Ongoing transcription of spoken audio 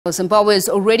Zimbabwe's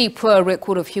already poor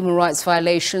record of human rights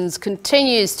violations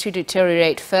continues to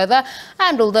deteriorate further,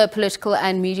 and although political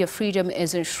and media freedom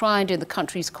is enshrined in the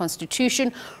country's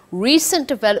constitution, recent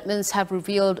developments have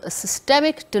revealed a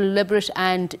systemic, deliberate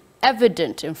and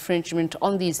evident infringement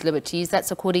on these liberties. That's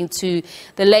according to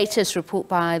the latest report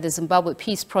by the Zimbabwe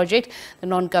Peace Project. The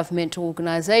Non-Governmental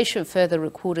Organisation further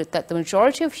recorded that the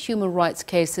majority of human rights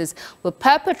cases were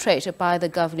perpetrated by the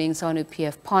governing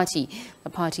ZANU-PF party. The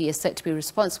party is said to be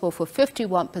responsible for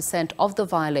 51% of the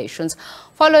violations,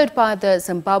 followed by the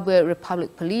Zimbabwe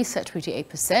Republic Police at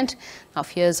 28%. Now,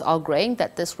 fears are growing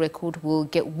that this record will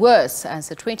get worse as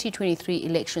the 2023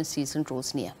 election season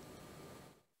draws near.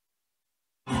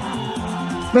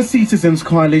 The Citizens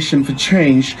Coalition for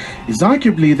Change is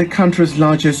arguably the country's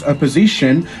largest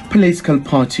opposition political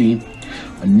party.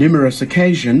 On numerous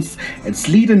occasions, its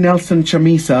leader Nelson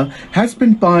Chamisa has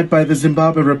been barred by the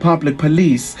Zimbabwe Republic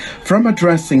Police from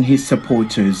addressing his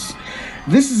supporters.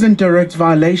 This is in direct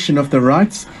violation of the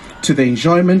rights to the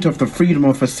enjoyment of the freedom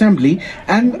of assembly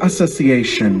and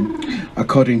association.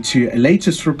 According to a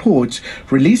latest report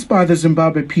released by the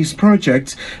Zimbabwe Peace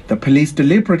Project, the police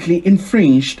deliberately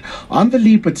infringed on the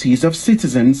liberties of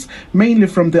citizens, mainly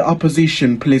from the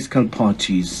opposition political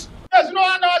parties.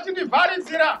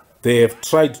 They have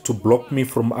tried to block me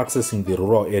from accessing the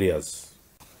rural areas.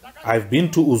 I've been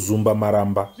to Uzumba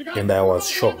Maramba and I was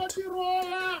shocked.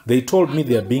 They told me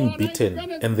they are being beaten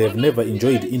and they have never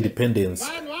enjoyed independence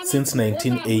since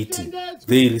 1980.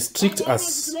 They restrict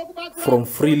us from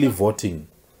freely voting.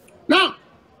 Now,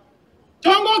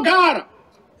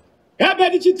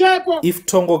 If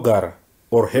Tongogara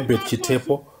or Herbert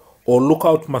Chitepo or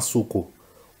Lookout Masuku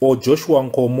or Joshua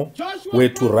Nkomo were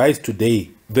to rise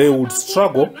today, they would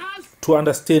struggle to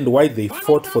understand why they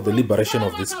fought for the liberation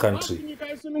of this country.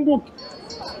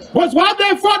 Because what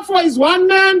they fought for is one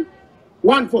man,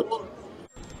 one vote.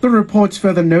 The report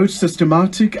further notes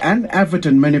systematic and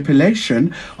evident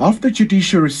manipulation of the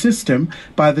judiciary system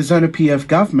by the ZANU-PF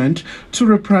government to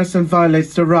repress and violate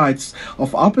the rights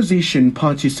of opposition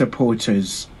party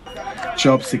supporters.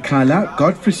 Job Sikala,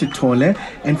 Godfrey Sitole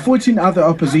and 14 other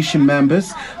opposition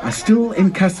members are still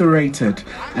incarcerated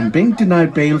and being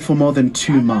denied bail for more than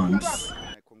 2 months.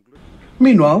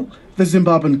 Meanwhile, the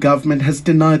Zimbabwean government has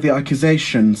denied the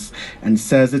accusations and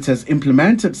says it has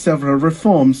implemented several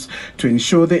reforms to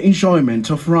ensure the enjoyment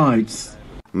of rights.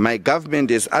 My government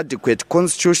has adequate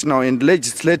constitutional and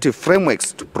legislative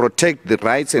frameworks to protect the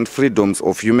rights and freedoms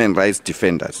of human rights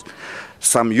defenders.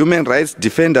 Some human rights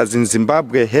defenders in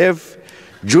Zimbabwe have,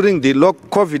 during the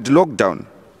COVID lockdown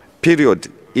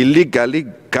period, illegally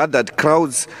gathered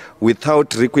crowds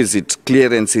without requisite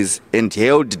clearances and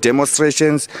held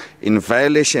demonstrations in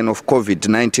violation of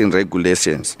COVID-19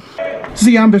 regulations.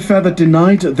 Zimbabwe further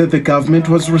denied that the government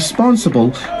was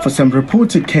responsible for some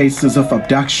reported cases of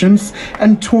abductions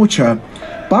and torture,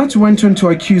 but went on to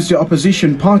accuse the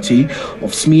opposition party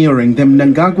of smearing the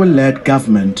Mnangagwa-led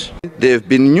government. There have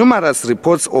been numerous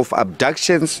reports of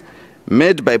abductions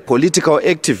made by political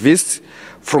activists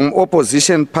from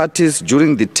opposition parties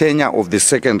during the tenure of the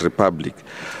Second Republic.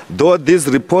 Though these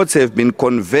reports have been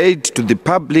conveyed to the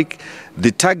public,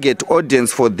 the target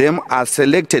audience for them are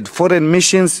selected foreign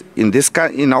missions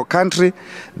in our country,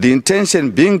 the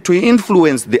intention being to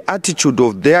influence the attitude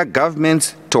of their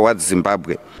governments towards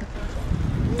Zimbabwe.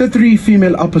 The 3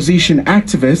 female opposition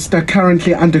activists are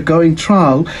currently undergoing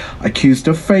trial, accused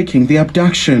of faking the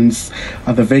abductions.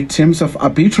 Other victims of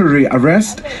arbitrary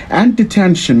arrest and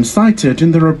detention cited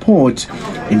in the report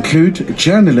include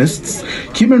journalists,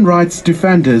 human rights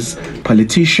defenders,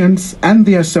 politicians and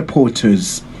their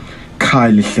supporters.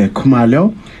 Khalihle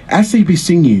Khumalo,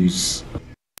 SABC News.